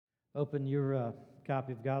Open your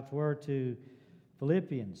copy of God's Word to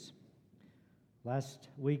Philippians. Last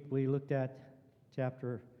week we looked at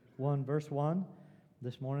chapter 1, verse 1.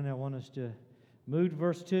 This morning I want us to move to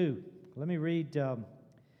verse 2. Let me read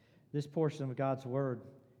this portion of God's Word.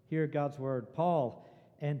 Hear God's Word. Paul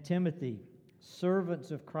and Timothy, servants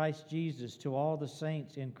of Christ Jesus, to all the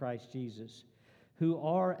saints in Christ Jesus, who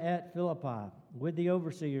are at Philippi, with the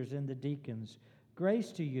overseers and the deacons,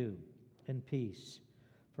 grace to you and peace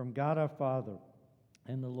from God our Father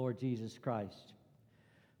and the Lord Jesus Christ.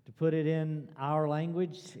 To put it in our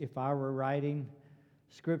language, if I were writing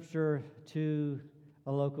Scripture to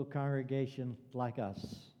a local congregation like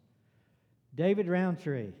us, David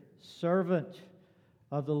Rountree, servant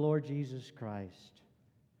of the Lord Jesus Christ,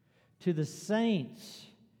 to the saints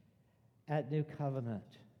at New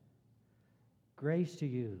Covenant, grace to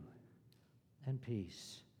you and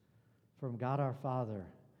peace from God our Father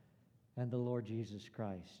and the Lord Jesus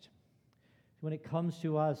Christ. When it comes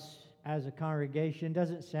to us as a congregation, it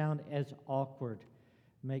doesn't sound as awkward.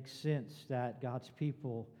 It makes sense that God's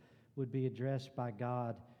people would be addressed by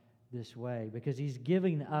God this way because He's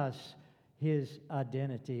giving us His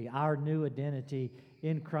identity, our new identity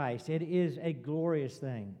in Christ. It is a glorious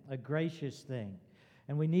thing, a gracious thing.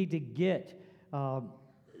 And we need to get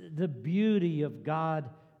the beauty of God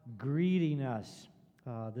greeting us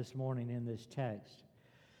this morning in this text.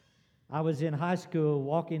 I was in high school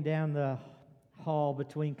walking down the hall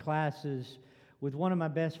between classes with one of my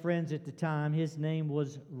best friends at the time. His name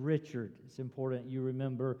was Richard. It's important you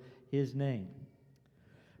remember his name.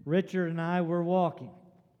 Richard and I were walking.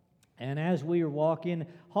 And as we were walking,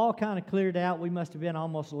 hall kind of cleared out. We must have been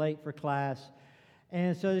almost late for class.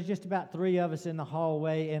 And so there's just about three of us in the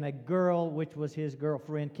hallway, and a girl, which was his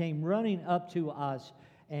girlfriend, came running up to us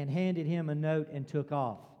and handed him a note and took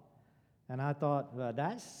off. And I thought, well,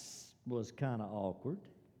 that was kind of awkward.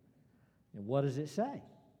 And what does it say?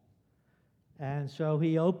 And so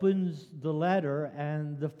he opens the letter,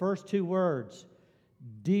 and the first two words,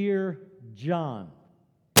 Dear John.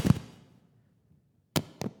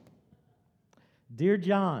 Dear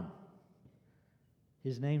John.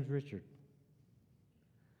 His name's Richard.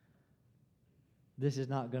 This is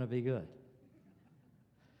not going to be good.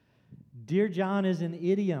 Dear John is an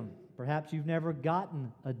idiom. Perhaps you've never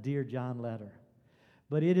gotten a Dear John letter.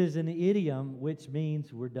 But it is an idiom which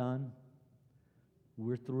means we're done,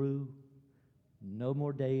 we're through, no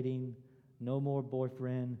more dating, no more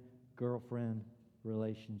boyfriend, girlfriend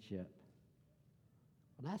relationship.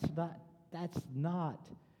 That's not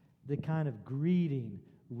the kind of greeting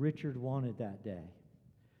Richard wanted that day.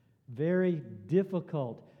 Very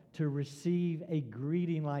difficult to receive a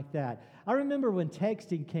greeting like that. I remember when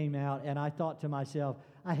texting came out, and I thought to myself,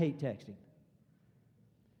 I hate texting.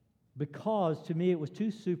 Because to me it was too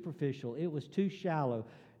superficial, it was too shallow.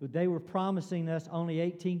 They were promising us only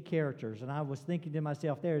 18 characters, and I was thinking to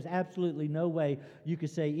myself, there is absolutely no way you could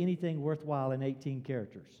say anything worthwhile in 18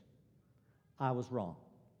 characters. I was wrong.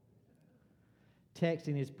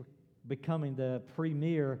 Texting is becoming the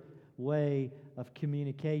premier way of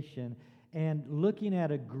communication, and looking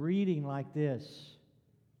at a greeting like this,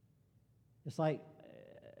 it's like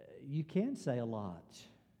you can say a lot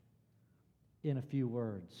in a few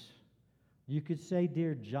words. You could say,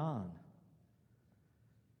 Dear John,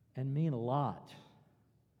 and mean a lot.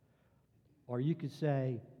 Or you could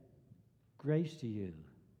say, grace to you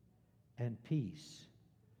and peace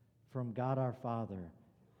from God our Father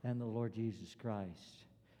and the Lord Jesus Christ,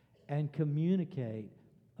 and communicate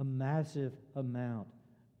a massive amount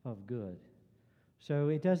of good. So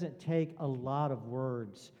it doesn't take a lot of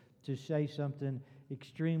words to say something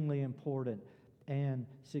extremely important and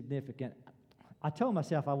significant. I told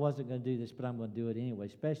myself I wasn't going to do this, but I'm going to do it anyway,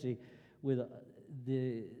 especially with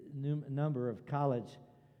the number of college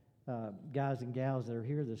guys and gals that are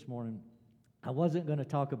here this morning. I wasn't going to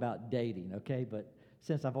talk about dating, okay? But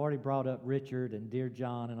since I've already brought up Richard and Dear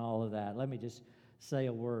John and all of that, let me just say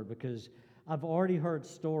a word, because I've already heard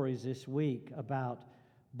stories this week about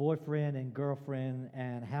boyfriend and girlfriend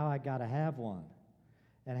and how I got to have one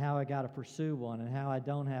and how I got to pursue one and how I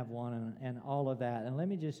don't have one and all of that. And let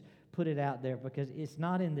me just put it out there because it's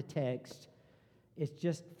not in the text. It's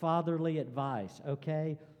just fatherly advice,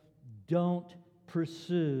 okay? Don't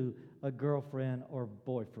pursue a girlfriend or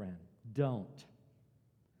boyfriend. Don't.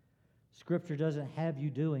 Scripture doesn't have you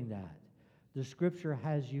doing that. The Scripture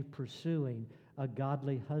has you pursuing a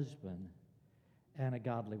godly husband and a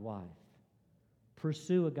godly wife.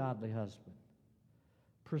 Pursue a godly husband.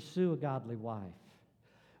 Pursue a godly wife.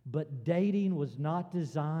 But dating was not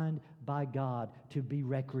designed by God to be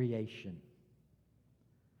recreation.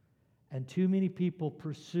 And too many people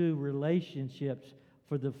pursue relationships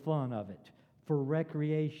for the fun of it, for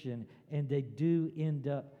recreation, and they do end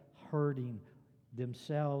up hurting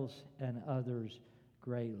themselves and others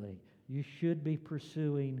greatly. You should be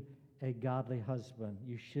pursuing a godly husband.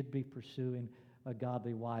 You should be pursuing a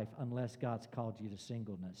godly wife unless God's called you to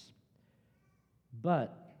singleness.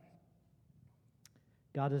 But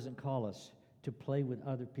God doesn't call us to play with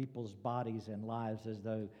other people's bodies and lives as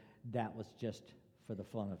though that was just for the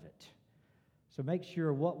fun of it. So make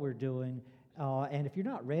sure what we're doing, and if you're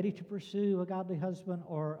not ready to pursue a godly husband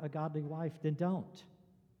or a godly wife, then don't.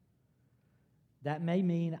 That may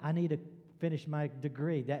mean I need to finish my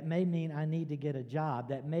degree. That may mean I need to get a job.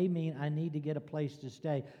 That may mean I need to get a place to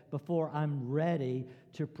stay before I'm ready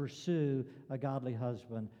to pursue a godly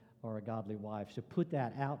husband or a godly wife. So put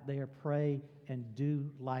that out there, pray, and do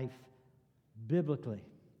life biblically.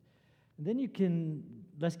 And then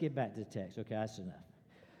let's get back to the text. Okay, that's enough.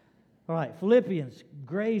 All right, Philippians,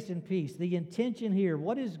 grace and peace. The intention here,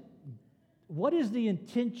 what is the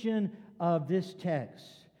intention of this text?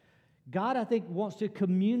 God, I think, wants to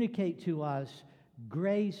communicate to us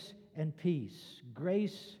grace and peace.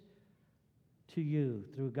 Grace to you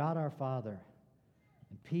through God our Father,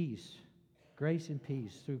 and peace, grace and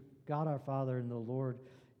peace through God our Father and the Lord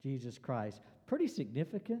Jesus Christ. Pretty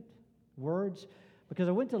significant words, because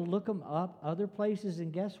I went to look them up other places,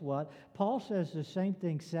 and guess what? Paul says the same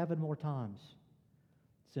thing 7 more times.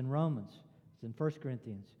 It's in Romans, it's in 1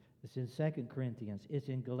 Corinthians, it's in 2 Corinthians, it's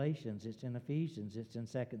in Galatians, it's in Ephesians, it's in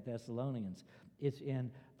 2 Thessalonians, it's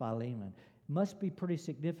in Philemon. Must be pretty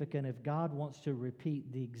significant if God wants to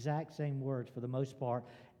repeat the exact same words, for the most part,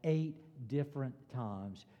 8 different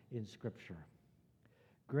times in Scripture.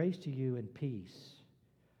 Grace to you and peace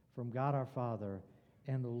from God our Father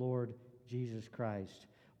and the Lord Jesus Christ.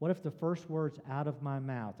 What if the first words out of my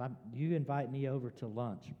mouth, you invite me over to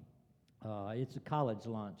lunch, it's a college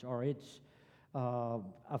lunch, or it's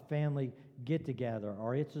a family get-together,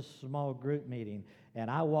 or it's a small group meeting, and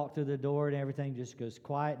I walk through the door and everything just goes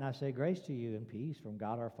quiet, and I say, grace to you and peace from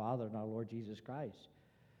God our Father and our Lord Jesus Christ.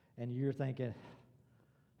 And you're thinking,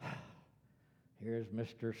 here's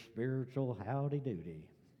Mr. Spiritual Howdy-Doody.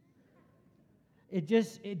 It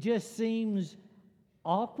just seems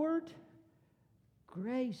awkward.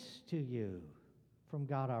 Grace to you from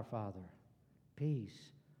God our Father.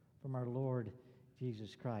 Peace from our Lord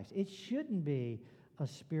Jesus Christ. It shouldn't be a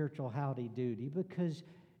spiritual howdy-doody because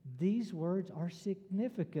these words are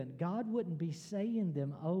significant. God wouldn't be saying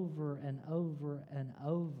them over and over and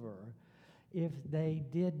over if they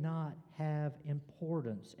did not have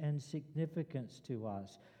importance and significance to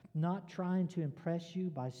us. Not trying to impress you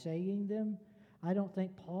by saying them. I don't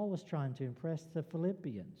think Paul was trying to impress the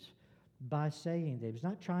Philippians by saying them. He's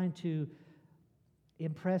not trying to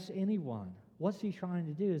impress anyone. What's he trying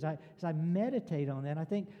to do? As I meditate on that, I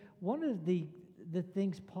think one of the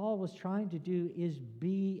things Paul was trying to do is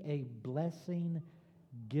be a blessing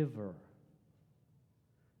giver.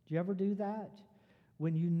 Do you ever do that?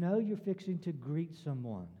 When you know you're fixing to greet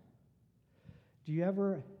someone, do you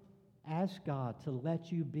ever ask God to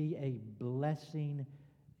let you be a blessing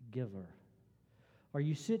giver? Or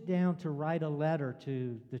you sit down to write a letter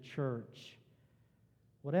to the church.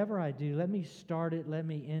 Whatever I do, let me start it, let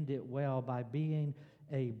me end it well by being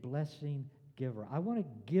a blessing giver. I want to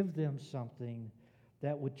give them something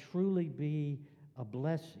that would truly be a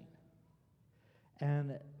blessing.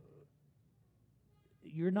 And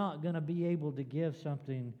you're not going to be able to give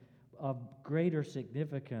something of greater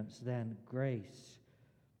significance than grace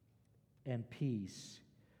and peace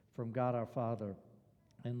from God our Father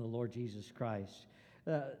and the Lord Jesus Christ.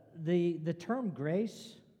 The term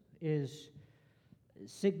grace is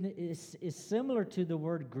similar to the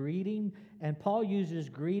word greeting, and Paul uses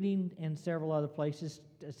greeting in several other places,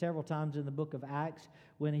 several times in the book of Acts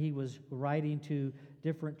when he was writing to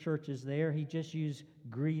different churches there. He just used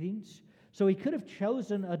greetings. So he could have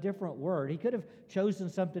chosen a different word. He could have chosen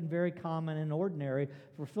something very common and ordinary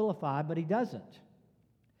for Philippi, but he doesn't.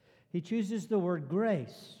 He chooses the word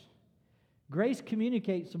grace. Grace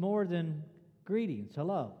communicates more than greetings.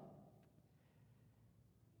 Hello.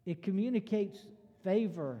 It communicates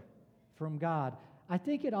favor from God. I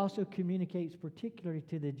think it also communicates particularly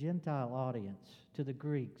to the Gentile audience, to the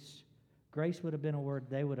Greeks. Grace would have been a word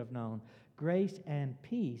they would have known. Grace and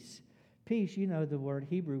peace. Peace, you know the word,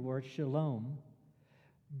 Hebrew word, shalom.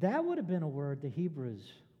 That would have been a word the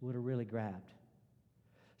Hebrews would have really grabbed.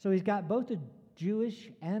 So he's got both a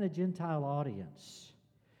Jewish and a Gentile audience.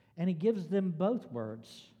 And he gives them both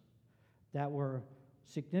words that were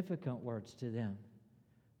significant words to them,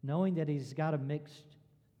 knowing that he's got a mixed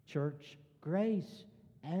church. Grace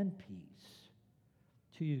and peace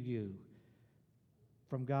to you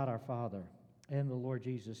from God our Father and the Lord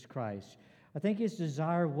Jesus Christ. I think his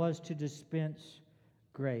desire was to dispense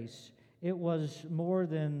grace. It was more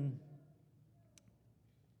than,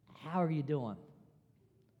 how are you doing?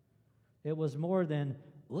 It was more than,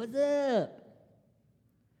 what's up?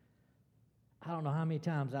 I don't know how many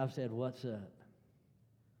times I've said, what's up?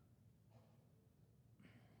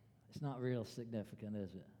 It's not real significant,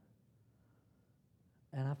 is it?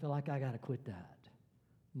 And I feel like I got to quit that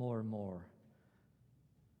more and more.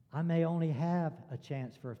 I may only have a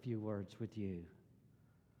chance for a few words with you.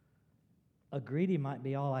 A greeting might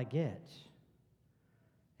be all I get.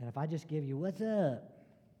 And if I just give you, what's up?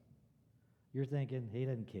 You're thinking, he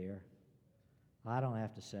doesn't care. I don't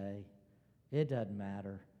have to say. It doesn't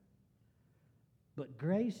matter. But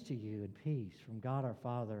grace to you and peace from God our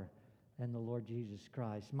Father and the Lord Jesus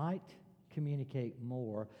Christ might communicate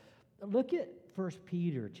more. Look at 1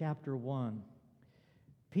 Peter chapter 1.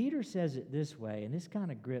 Peter says it this way, and this kind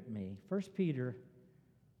of gripped me. 1 Peter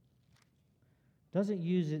doesn't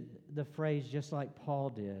use the phrase just like Paul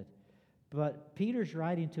did, but Peter's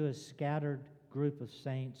writing to a scattered group of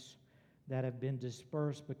saints that have been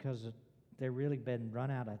dispersed because they've really been run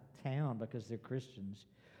out of town because they're Christians.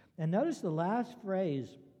 And notice the last phrase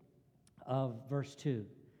of verse 2.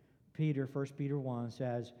 1 Peter 1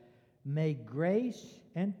 says, may grace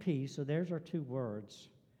and peace, so there's our two words,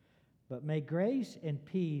 but may grace and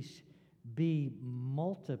peace be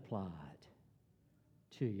multiplied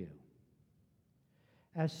to you.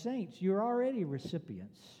 As saints, you're already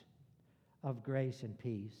recipients of grace and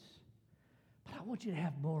peace, but I want you to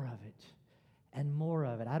have more of it and more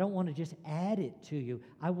of it. I don't want to just add it to you.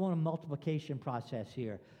 I want a multiplication process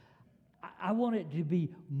here. I want it to be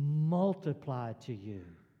multiplied to you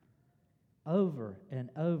over and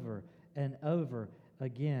over and over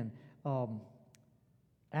again.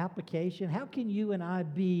 Application. How can you and I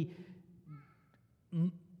be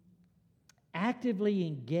actively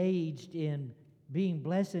engaged in being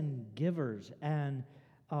blessing givers and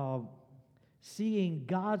seeing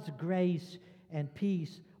God's grace and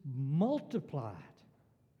peace multiplied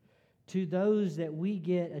to those that we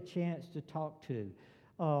get a chance to talk to?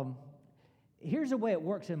 Here's the way it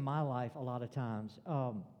works in my life a lot of times.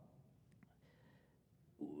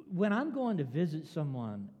 When I'm going to visit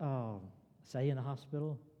someone, say in the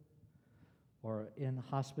hospital or in the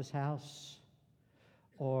hospice house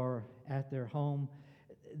or at their home,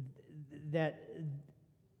 that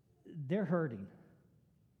they're hurting.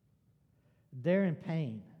 They're in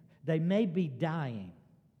pain. They may be dying.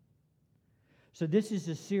 So this is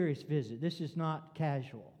a serious visit. This is not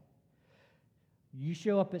casual. You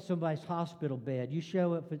show up at somebody's hospital bed. You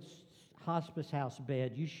show up at hospice house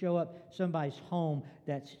bed. You show up somebody's home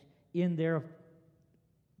that's in their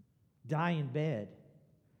dying bed.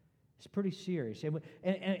 It's pretty serious.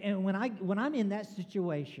 And when I'm in that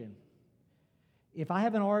situation, if I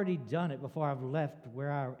haven't already done it before I've left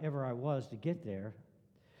wherever I was to get there,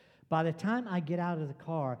 by the time I get out of the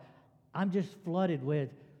car, I'm just flooded with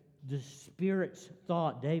the Spirit's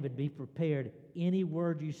thought. David, be prepared. Any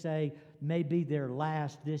word you say may be their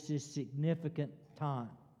last. This is significant time.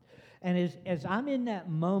 And as I'm in that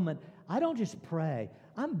moment, I don't just pray.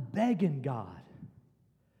 I'm begging God.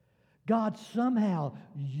 God, somehow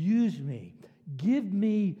use me. Give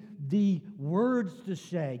me the words to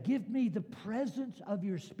say. Give me the presence of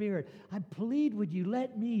your Spirit. I plead with you,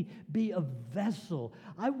 let me be a vessel.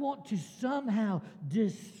 I want to somehow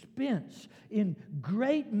dispense in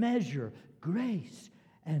great measure grace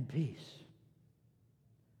and peace.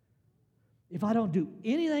 If I don't do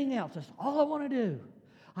anything else, that's all I want to do.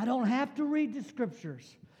 I don't have to read the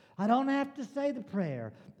scriptures. I don't have to say the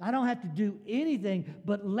prayer. I don't have to do anything,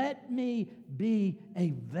 but let me be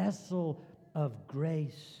a vessel of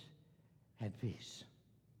grace and peace.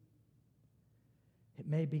 It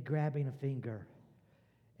may be grabbing a finger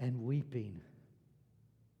and weeping.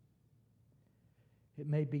 It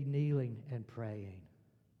may be kneeling and praying.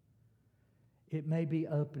 It may be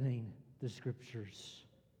opening the scriptures.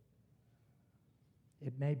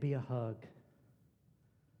 It may be a hug.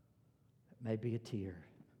 It may be a tear.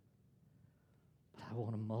 But I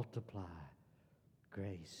want to multiply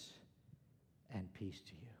grace and peace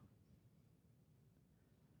to you.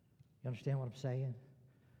 You understand what I'm saying?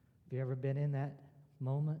 Have you ever been in that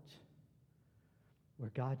moment where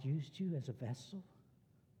God used you as a vessel?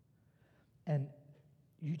 And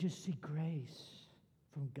you just see grace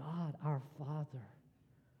from God, our Father,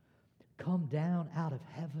 come down out of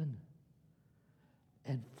heaven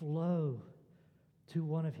and flow to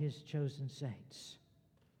one of his chosen saints.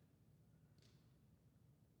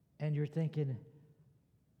 And you're thinking,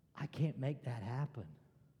 I can't make that happen.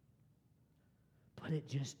 But it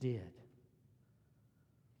just did.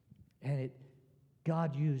 And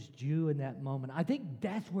God used you in that moment. I think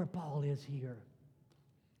that's where Paul is here.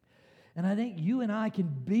 And I think you and I can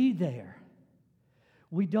be there.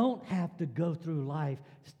 We don't have to go through life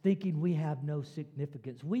thinking we have no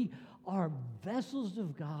significance. We are vessels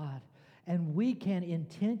of God, and we can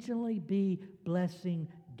intentionally be blessing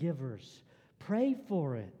givers. Pray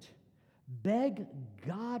for it. Beg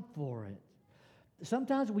God for it.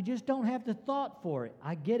 Sometimes we just don't have the thought for it.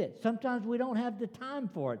 I get it. Sometimes we don't have the time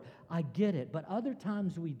for it. I get it. But other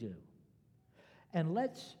times we do. And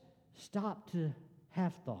let's stop to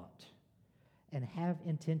have thought and have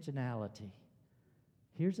intentionality.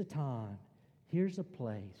 Here's a time, here's a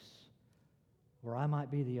place where I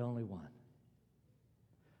might be the only one,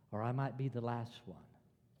 or I might be the last one.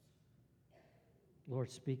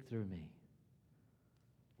 Lord, speak through me.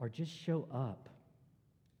 Or just show up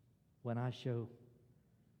when I show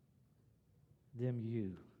them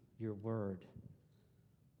you, your word,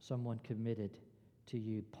 someone committed to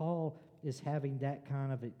you. Paul is having that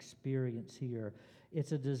kind of experience here.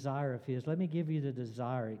 It's a desire of his. Let me give you the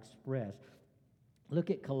desire expressed. Look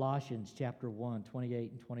at Colossians chapter 1,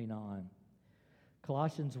 28 and 29.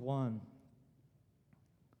 Colossians 1.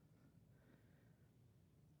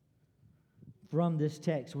 From this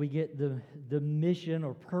text, we get the mission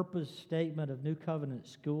or purpose statement of New Covenant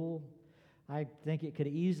School. I think it could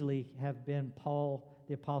easily have been Paul,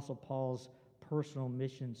 the Apostle Paul's personal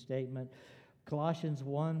mission statement. Colossians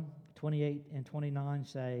 1, 28 and 29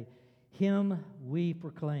 say, Him we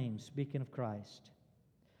proclaim, speaking of Christ,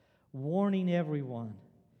 warning everyone,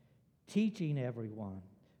 teaching everyone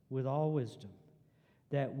with all wisdom,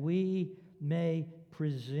 that we may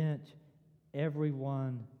present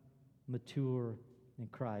everyone mature in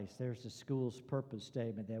Christ. There's the school's purpose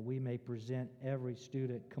statement, that we may present every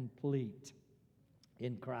student complete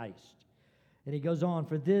in Christ. And he goes on,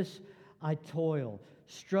 for this I toil,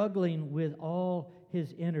 struggling with all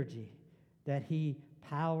his energy, that he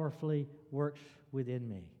powerfully works within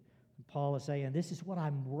me. And Paul is saying, this is what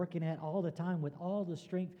I'm working at all the time with all the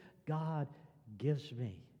strength God gives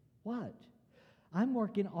me. What? I'm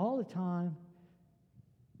working all the time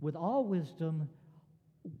with all wisdom,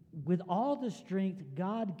 with all the strength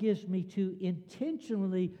God gives me to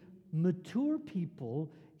intentionally mature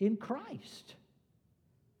people in Christ,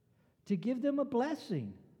 to give them a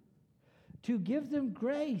blessing, to give them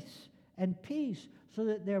grace and peace so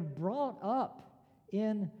that they're brought up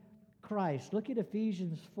in Christ. Look at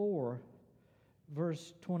Ephesians 4,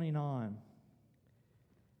 verse 29.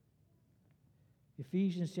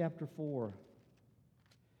 Ephesians chapter 4.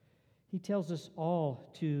 He tells us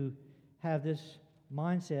all to have this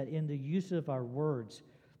mindset in the use of our words.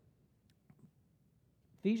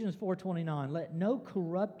 Ephesians 4:29, let no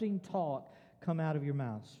corrupting talk come out of your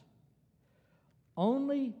mouths.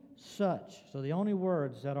 Only such, so the only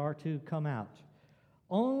words that are to come out,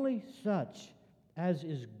 only such as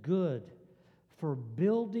is good for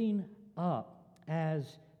building up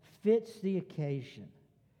as fits the occasion,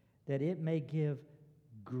 that it may give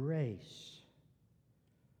grace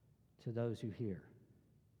to those who hear.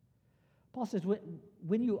 Paul says,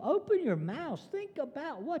 when you open your mouth, think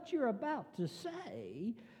about what you're about to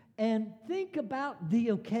say and think about the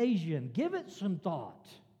occasion. Give it some thought.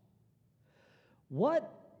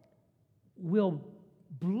 What will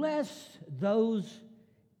bless those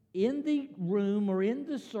in the room or in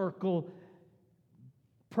the circle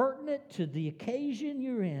pertinent to the occasion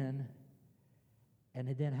you're in?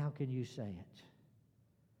 And then how can you say it?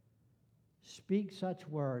 Speak such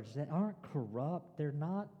words that aren't corrupt, they're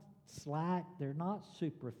not slack, they're not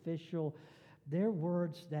superficial. They're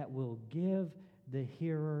words that will give the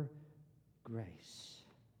hearer grace.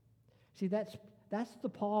 See, that's the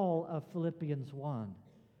Paul of Philippians 1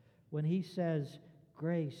 when he says,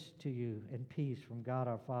 grace to you and peace from God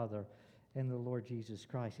our Father and the Lord Jesus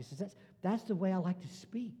Christ. He says, that's the way I like to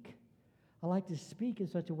speak. I like to speak in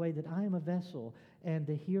such a way that I am a vessel and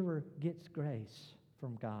the hearer gets grace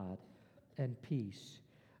from God and peace.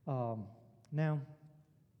 Now,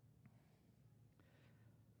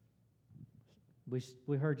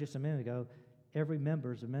 we heard just a minute ago, every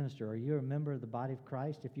member is a minister. Are you a member of the body of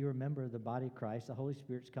Christ? If you're a member of the body of Christ, the Holy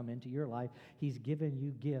Spirit's come into your life. He's given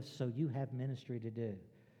you gifts, so you have ministry to do.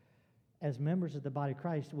 As members of the body of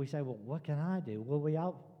Christ, we say, well, what can I do?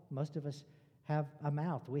 Well, most of us have a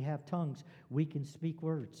mouth. We have tongues. We can speak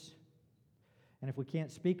words. And if we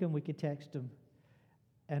can't speak them, we can text them,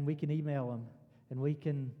 and we can email them, and we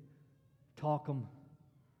can talk them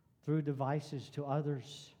through devices to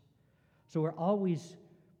others. So we're always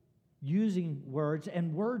using words,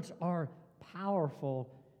 and words are powerful.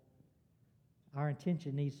 Our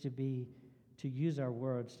intention needs to be to use our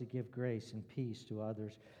words to give grace and peace to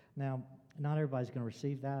others. Now, not everybody's going to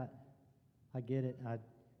receive that. I get it. I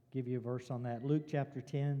give you a verse on that. Luke chapter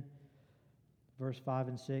 10, verse 5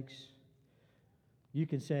 and 6. You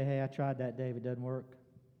can say, hey, I tried that, Dave. It doesn't work.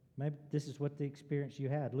 Maybe this is what the experience you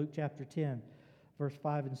had. Luke chapter 10, verse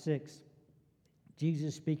 5 and 6.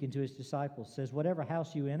 Jesus speaking to his disciples says, whatever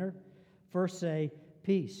house you enter, first say,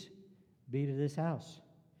 peace be to this house.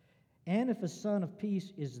 And if a son of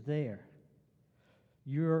peace is there,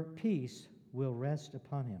 your peace will rest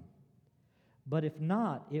upon him. But if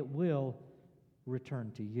not, it will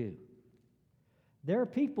return to you. There are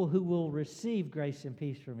people who will receive grace and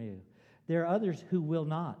peace from you. There are others who will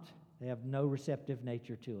not. They have no receptive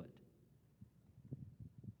nature to it.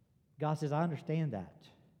 God says, I understand that.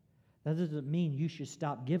 That doesn't mean you should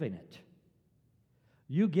stop giving it.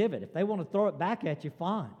 You give it. If they want to throw it back at you,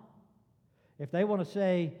 fine. If they want to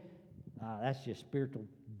say, that's just spiritual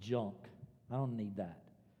junk, I don't need that,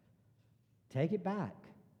 take it back.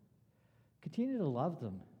 Continue to love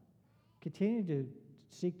them. Continue to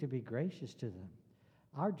seek to be gracious to them.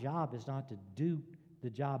 Our job is not to do the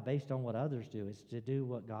job based on what others do. It's to do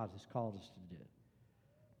what God has called us to do.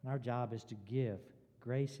 And our job is to give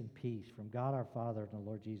grace and peace from God our Father and the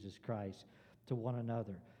Lord Jesus Christ to one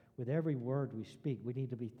another. With every word we speak, we need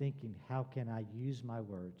to be thinking, how can I use my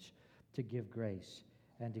words to give grace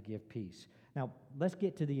and to give peace? Now, let's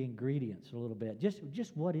get to the ingredients a little bit.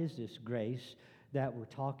 Just what is this grace that we're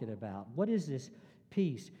talking about? What is this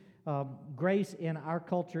peace? Grace in our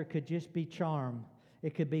culture could just be charm.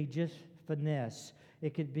 It could be just finesse.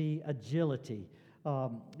 It could be agility.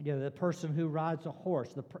 The person who rides a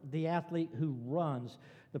horse, the athlete who runs,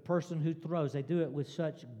 the person who throws, they do it with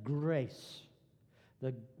such grace.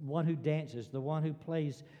 The one who dances, the one who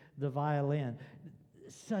plays the violin,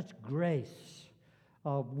 such grace.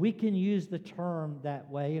 We can use the term that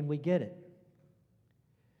way and we get it.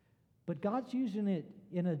 But God's using it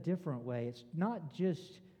in a different way. It's not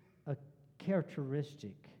just a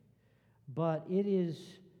characteristic, but it is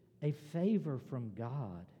a favor from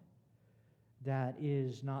God that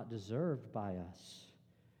is not deserved by us,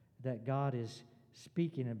 that God is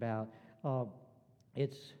speaking about.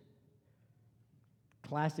 It's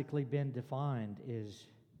classically been defined as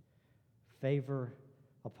favor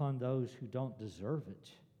upon those who don't deserve it.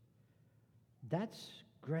 That's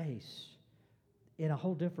grace in a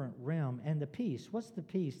whole different realm. And the peace, what's the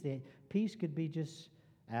peace? The peace could be just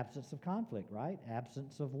absence of conflict, right?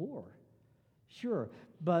 Absence of war. Sure,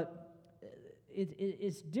 but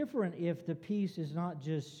it's different if the peace is not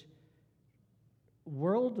just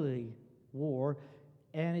worldly war,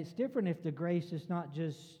 and it's different if the grace is not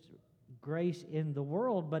just grace in the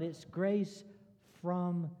world, but it's grace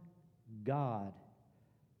from God,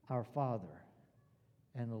 our Father,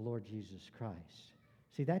 and the Lord Jesus Christ.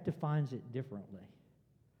 See, that defines it differently.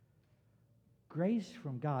 Grace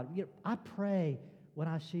from God. I pray when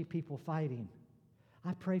I see people fighting.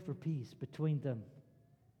 I pray for peace between them.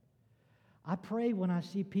 I pray when I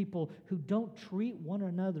see people who don't treat one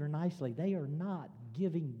another nicely. They are not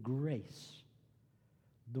giving grace.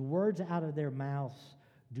 The words out of their mouths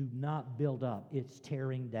do not build up. It's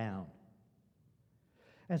tearing down.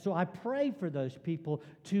 And so I pray for those people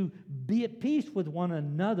to be at peace with one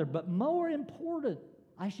another. But more important,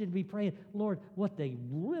 I should be praying, Lord, what they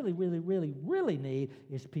really, really, really, really need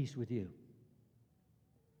is peace with you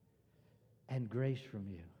and grace from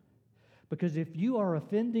you. Because if you are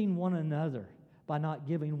offending one another by not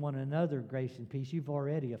giving one another grace and peace, you've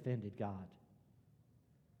already offended God.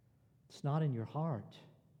 It's not in your heart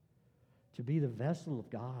to be the vessel of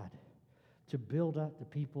God, to build up the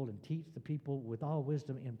people and teach the people with all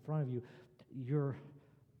wisdom in front of you. Your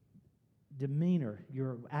demeanor,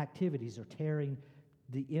 your activities are tearing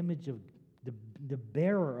the image of the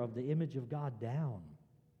bearer of the image of God down.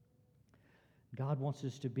 God wants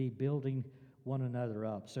us to be building one another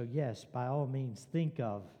up. So yes, by all means, think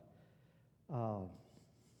of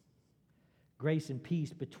grace and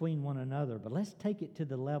peace between one another. But let's take it to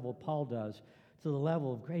the level Paul does, to the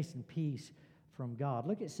level of grace and peace from God.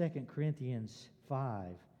 Look at 2 Corinthians 5,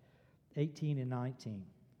 18 and 19.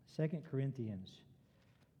 2 Corinthians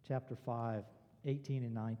chapter 5, 18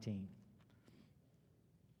 and 19.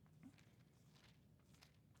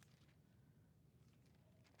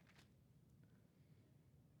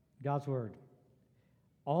 God's word.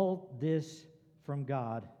 All this from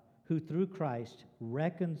God, who through Christ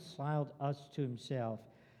reconciled us to himself,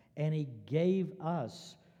 and he gave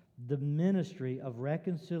us the ministry of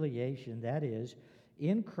reconciliation. That is,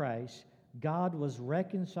 in Christ, God was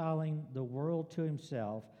reconciling the world to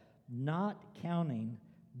himself, not counting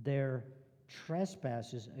their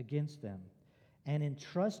trespasses against them, and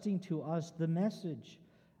entrusting to us the message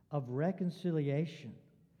of reconciliation.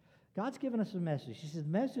 God's given us a message. He said, the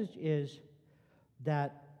message is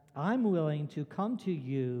that I'm willing to come to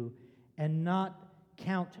you and not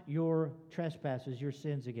count your trespasses, your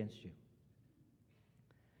sins against you.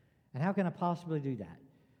 And how can I possibly do that?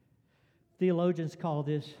 Theologians call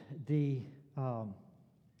this the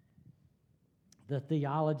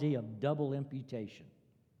theology of double imputation.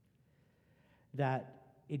 That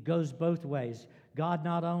it goes both ways. God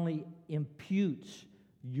not only imputes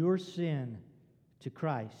your sin to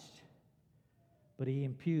Christ, but He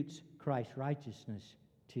imputes Christ's righteousness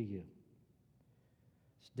to you.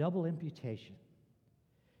 It's double imputation.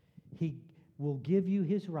 He will give you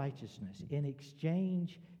His righteousness. In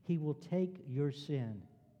exchange, He will take your sin.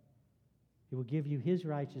 He will give you His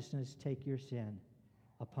righteousness, take your sin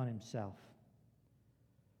upon Himself.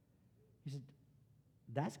 He said,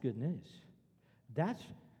 that's good news. That's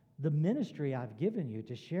the ministry I've given you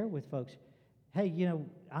to share with folks. Hey,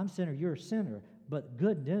 I'm a sinner, you're a sinner. But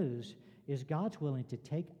good news is God's willing to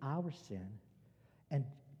take our sin and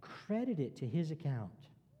credit it to His account.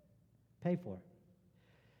 Pay for it.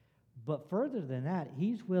 But further than that,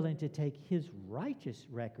 He's willing to take His righteous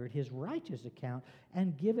record, His righteous account,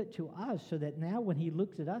 and give it to us so that now when He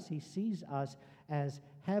looks at us, He sees us as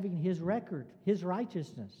having His record, His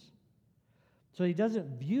righteousness. So He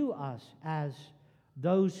doesn't view us as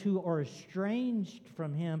those who are estranged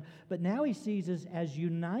from Him, but now He sees us as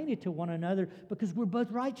united to one another because we're both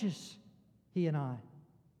righteous, He and I.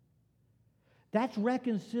 That's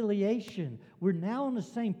reconciliation. We're now on the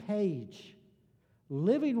same page,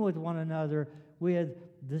 living with one another with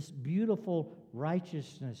this beautiful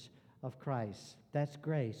righteousness of Christ. That's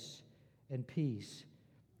grace and peace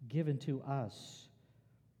given to us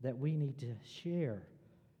that we need to share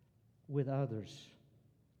with others.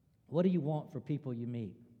 What do you want for people you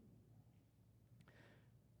meet?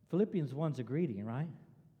 Philippians 1's a greeting, right?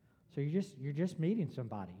 So you're just meeting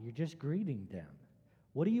somebody. You're just greeting them.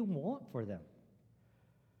 What do you want for them?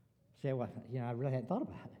 Say, well, I really hadn't thought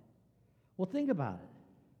about it. Well, think about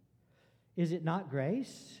it. Is it not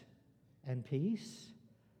grace and peace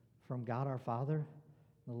from God our Father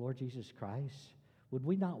and the Lord Jesus Christ? Would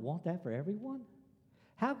we not want that for everyone?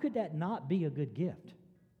 How could that not be a good gift?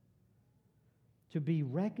 To be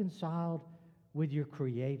reconciled with your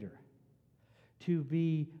Creator. To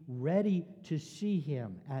be ready to see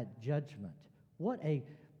Him at judgment. What a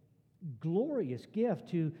glorious gift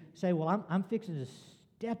to say, well, I'm fixing to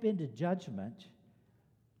step into judgment,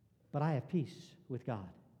 but I have peace with God.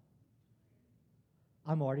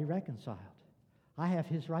 I'm already reconciled. I have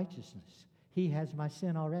His righteousness. He has my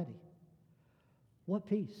sin already. What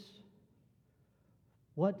peace.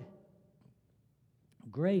 What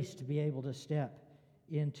grace to be able to step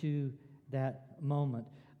into that moment.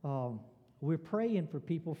 We're praying for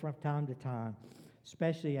people from time to time,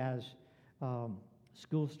 especially as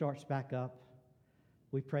school starts back up.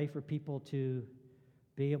 We pray for people to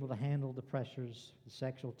be able to handle the pressures, the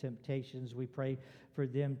sexual temptations. We pray for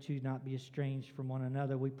them to not be estranged from one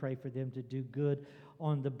another. We pray for them to do good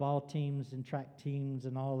on the ball teams and track teams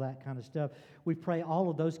and all that kind of stuff. We pray all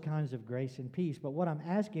of those kinds of grace and peace. But what I'm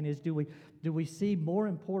asking is, do we see more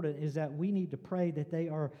important is that we need to pray that they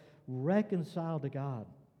are reconciled to God.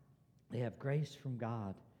 They have grace from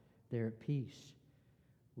God. They're at peace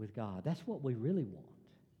with God. That's what we really want.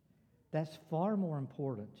 That's far more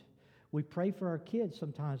important. We pray for our kids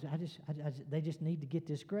sometimes. They just need to get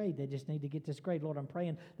this grade. They just need to get this grade. Lord, I'm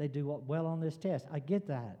praying they do well on this test. I get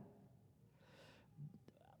that.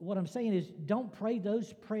 What I'm saying is, don't pray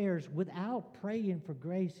those prayers without praying for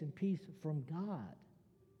grace and peace from God.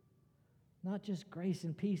 Not just grace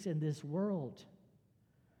and peace in this world,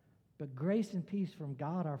 but grace and peace from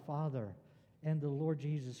God our Father and the Lord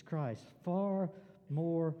Jesus Christ. Far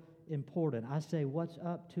more important. I say, what's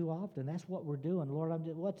up too often? That's what we're doing. Lord,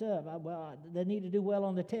 what's up? They need to do well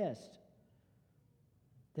on the test.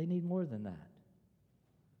 They need more than that.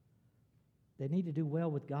 They need to do well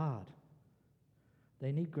with God.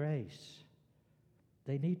 They need grace.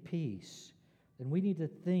 They need peace. And we need to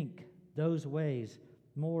think those ways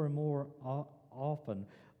more and more often.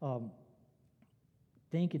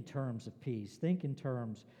 Think in terms of peace. Think in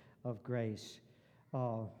terms of grace.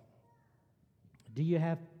 Do you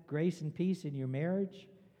have grace and peace in your marriage?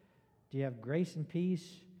 Do you have grace and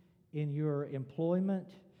peace in your employment?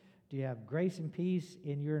 Do you have grace and peace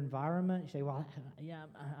in your environment? You say, well, yeah,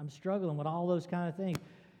 I'm struggling with all those kind of things.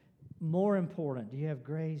 More important, do you have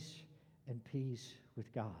grace and peace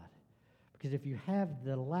with God? Because if you have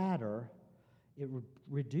the latter, it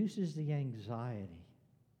reduces the anxiety.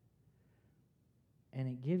 And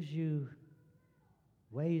it gives you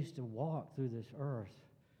ways to walk through this earth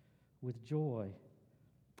with joy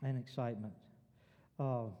and excitement.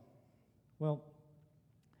 Well,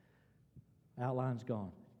 outline's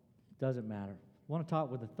gone. Doesn't matter. I want to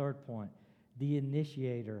talk with the third point, the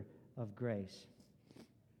initiator of grace.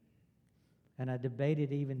 And I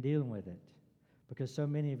debated even dealing with it because so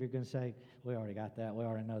many of you are going to say, we already got that. We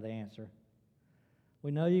already know the answer. We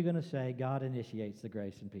know you're going to say God initiates the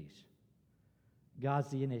grace and peace. God's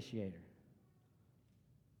the initiator.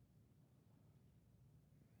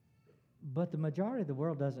 But the majority of the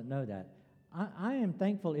world doesn't know that. I am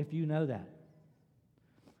thankful if you know that.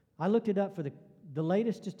 I looked it up for the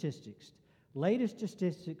latest statistics. Latest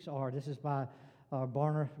statistics are, this is by our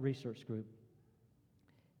Barna Research Group,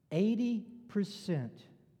 80%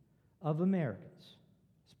 of Americans,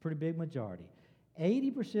 it's a pretty big majority,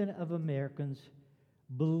 80% of Americans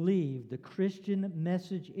believe the Christian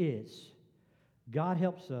message is God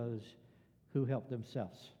helps those who help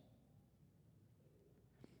themselves.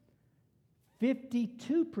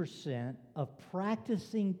 52% of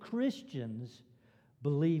practicing Christians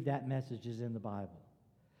believe that message is in the Bible.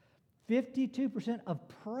 52% of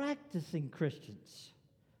practicing Christians.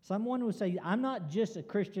 Someone would say, I'm not just a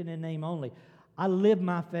Christian in name only. I live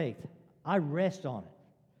my faith. I rest on it.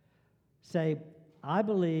 Say, I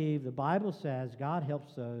believe the Bible says God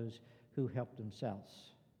helps those who help themselves.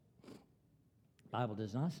 The Bible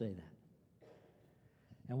does not say that.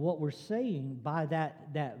 And what we're saying by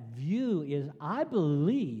that view is I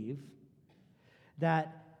believe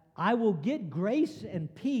that I will get grace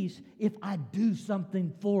and peace if I do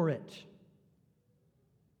something for it.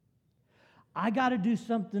 I got to do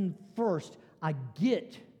something first. I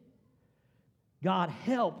get. God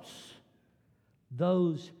helps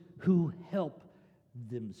those who help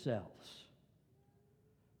themselves.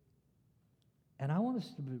 And I want us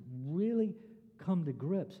to really come to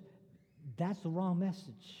grips. That's the wrong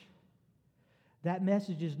message. That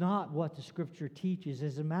message is not what the Scripture teaches.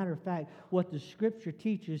 As a matter of fact, what the Scripture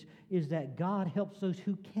teaches is that God helps those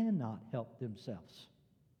who cannot help themselves.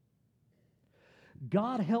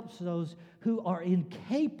 God helps those who are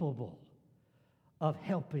incapable of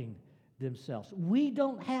helping themselves. We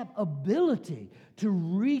don't have ability to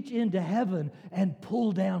reach into heaven and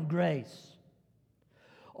pull down grace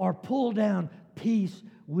or pull down peace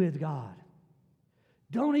with God.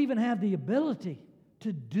 Don't even have the ability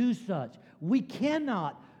to do such. We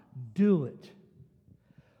cannot do it.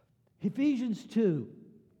 Ephesians 2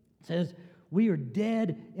 says, we are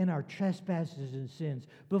dead in our trespasses and sins.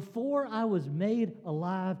 Before I was made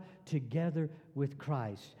alive together with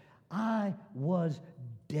Christ, I was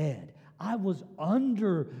dead. I was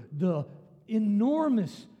under the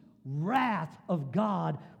enormous wrath of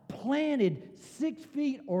God, planted 6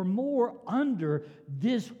 feet or more under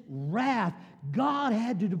this wrath. God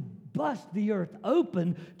had to bust the earth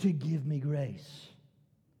open to give me grace.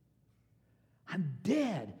 I'm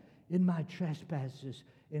dead in my trespasses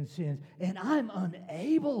and sins, and I'm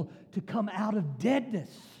unable to come out of deadness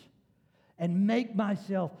and make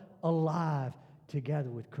myself alive together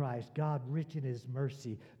with Christ. God, rich in His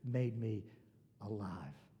mercy, made me alive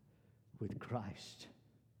with Christ.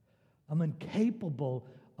 I'm incapable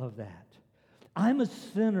of that. I'm a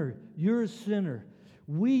sinner. You're a sinner.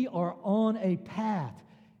 We are on a path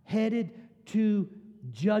headed to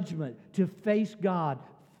judgment, to face God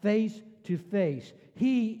face to face.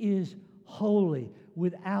 He is holy,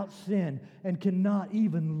 without sin, and cannot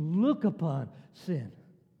even look upon sin.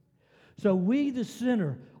 So we, the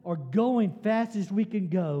sinner, are going fast as we can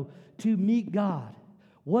go to meet God.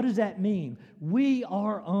 What does that mean? We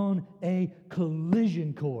are on a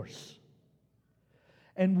collision course.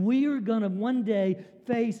 And we are going to one day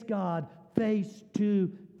face God face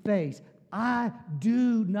to face. I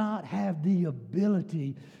do not have the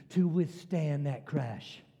ability to withstand that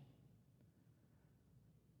crash.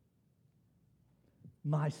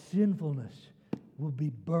 My sinfulness will be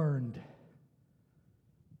burned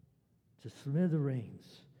to smithereens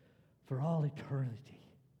for all eternity.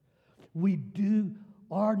 We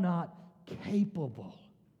are not capable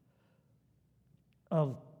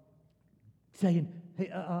of saying, hey,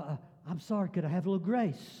 I'm sorry, could I have a little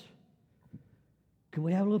grace? Could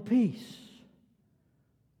we have a little peace?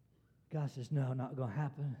 God says, no, not going to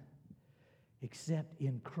happen. Except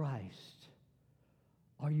in Christ.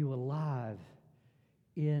 Are you alive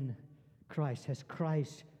in Christ? Has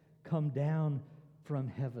Christ come down from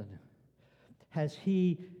heaven? Has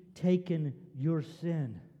He taken your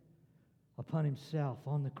sin upon Himself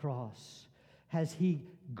on the cross? Has He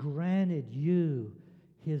granted you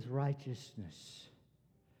His righteousness?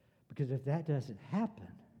 Because if that doesn't happen,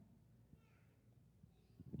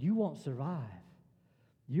 you won't survive.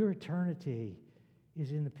 Your eternity is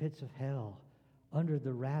in the pits of hell under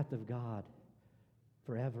the wrath of God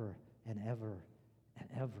forever and ever and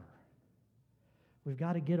ever. We've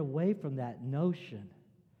got to get away from that notion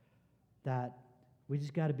that we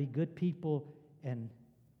just got to be good people and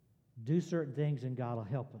do certain things and God will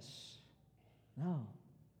help us. No.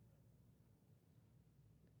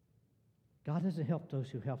 God doesn't help those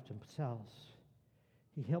who help themselves.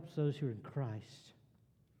 He helps those who are in Christ.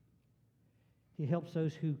 He helps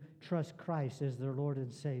those who trust Christ as their Lord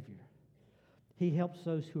and Savior. He helps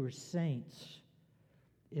those who are saints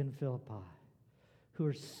in Philippi, who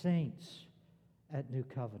are saints at New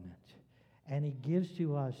Covenant. And He gives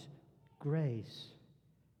to us grace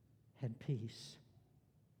and peace.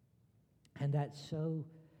 And that's so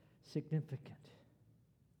significant.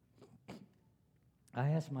 I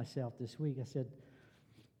asked myself this week, I said,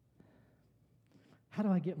 how do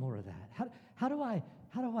I get more of that? How do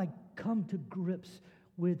I come to grips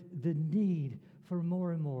with the need for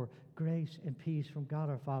more and more grace and peace from God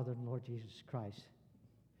our Father and Lord Jesus Christ?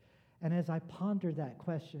 And as I pondered that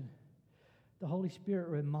question, the Holy Spirit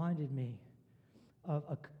reminded me of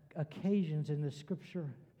occasions in the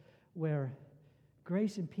Scripture where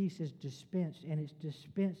grace and peace is dispensed, and it's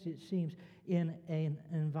dispensed, it seems, in an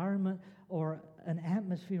environment or an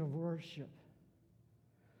atmosphere of worship.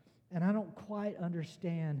 And I don't quite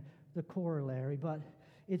understand the corollary, but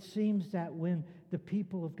it seems that when the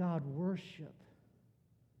people of God worship,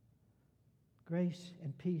 grace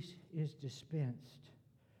and peace is dispensed.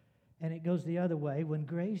 And it goes the other way. When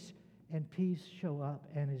grace and peace show up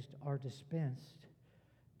and are dispensed,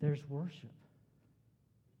 there's worship.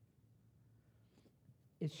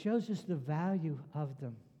 It shows us the value of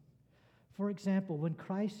them. For example, when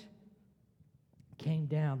Christ came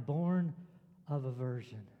down, born of a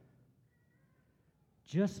virgin,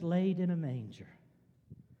 just laid in a manger,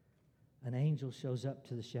 an angel shows up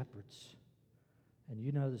to the shepherds. And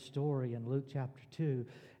you know the story in Luke chapter 2.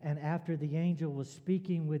 And after the angel was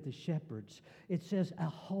speaking with the shepherds, it says a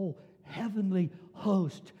whole heavenly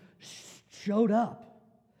host showed up.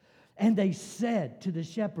 And they said to the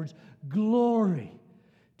shepherds, "Glory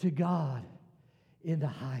to God in the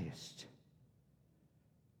highest,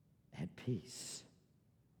 and peace."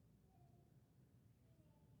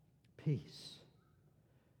 Peace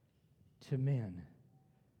to men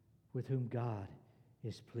with whom God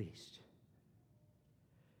is pleased.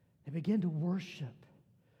 They begin to worship.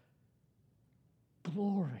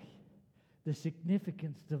 Glory, the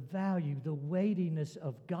significance, the value, the weightiness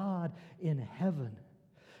of God in heaven,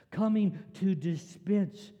 coming to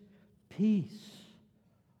dispense peace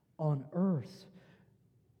on earth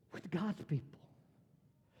with God's people.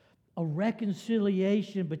 A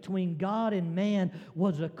reconciliation between God and man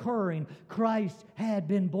was occurring. Christ had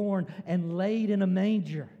been born and laid in a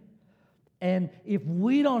manger. And if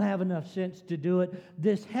we don't have enough sense to do it,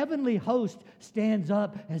 this heavenly host stands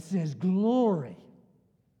up and says, "Glory.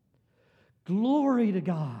 Glory to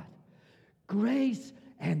God. Grace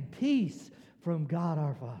and peace from God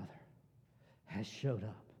our Father has showed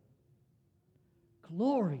up."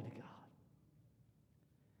 Glory to God.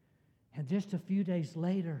 And just a few days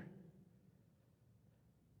later,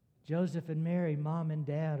 Joseph and Mary, mom and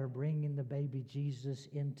dad, are bringing the baby Jesus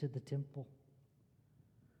into the temple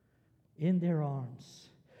in their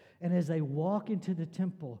arms. And as they walk into the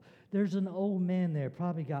temple, there's an old man there,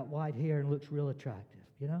 probably got white hair and looks real attractive,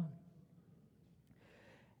 you know?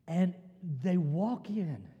 And they walk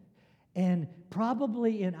in, and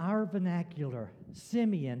probably in our vernacular,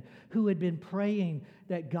 Simeon, who had been praying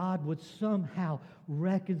that God would somehow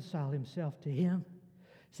reconcile himself to him,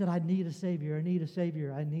 said, "I need a Savior, I need a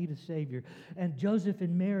Savior, I need a Savior." And Joseph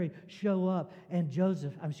and Mary show up, and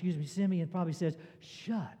Simeon probably says,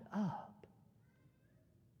 "Shut up.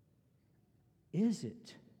 Is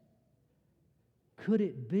it? Could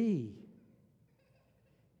it be?"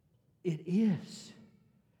 It is.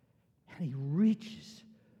 And he reaches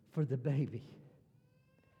for the baby.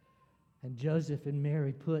 And Joseph and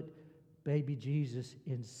Mary put baby Jesus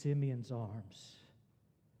in Simeon's arms.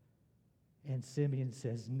 And Simeon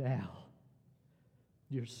says, "Now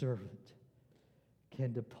your servant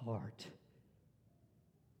can depart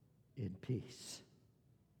in peace,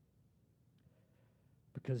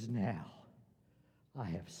 because now I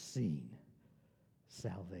have seen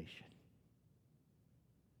salvation.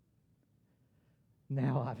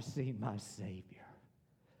 Now I've seen my Savior.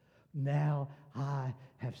 Now I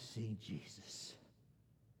have seen Jesus.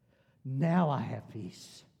 Now I have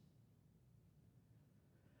peace.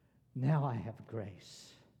 Now I have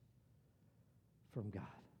grace from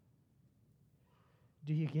God."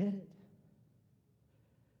 Do you get it?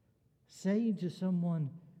 Saying to someone,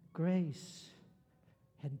 grace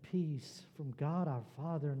and peace from God our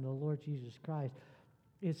Father and the Lord Jesus Christ,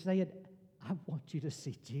 is saying, I want you to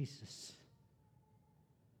see Jesus.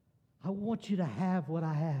 I want you to have what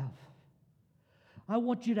I have. I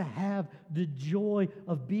want you to have the joy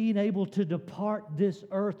of being able to depart this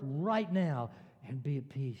earth right now and be at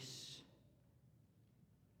peace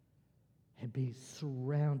and be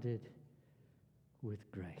surrounded with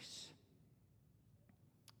grace.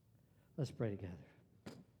 Let's pray together.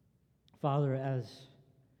 Father, as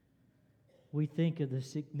we think of the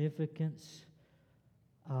significance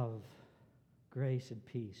of grace and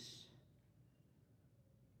peace,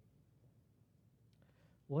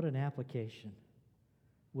 what an application.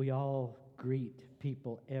 We all greet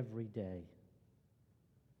people every day.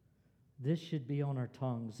 This should be on our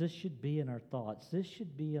tongues. This should be in our thoughts. This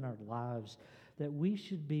should be in our lives, that we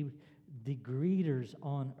should be the greeters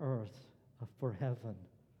on earth for heaven,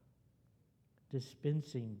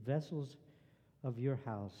 dispensing vessels of your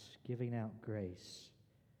house, giving out grace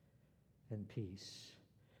and peace.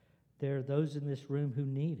 There are those in this room who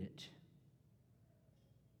need it,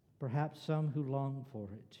 perhaps some who long for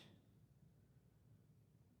it.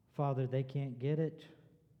 Father, they can't get it,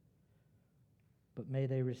 but may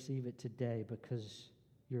they receive it today, because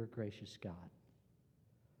you're a gracious God.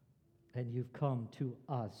 And you've come to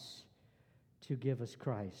us to give us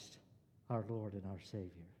Christ, our Lord and our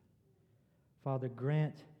Savior. Father,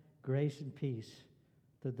 grant grace and peace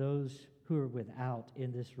to those who are without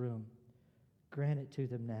in this room. Grant it to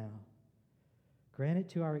them now. Grant it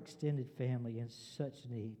to our extended family in such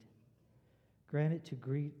need. Grant it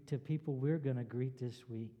to people we're going to greet this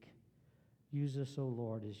week. Use us, O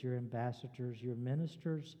Lord, as your ambassadors, your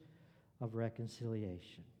ministers of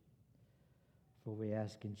reconciliation. For we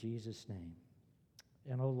ask in Jesus' name.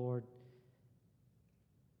 And, O Lord,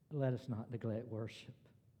 let us not neglect worship.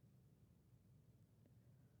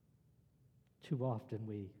 Too often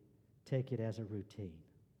we take it as a routine.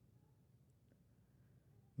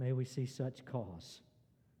 May we see such cause.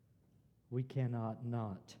 We cannot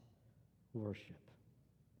not worship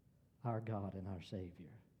our God and our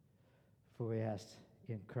Savior. For we ask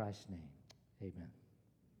in Christ's name, amen.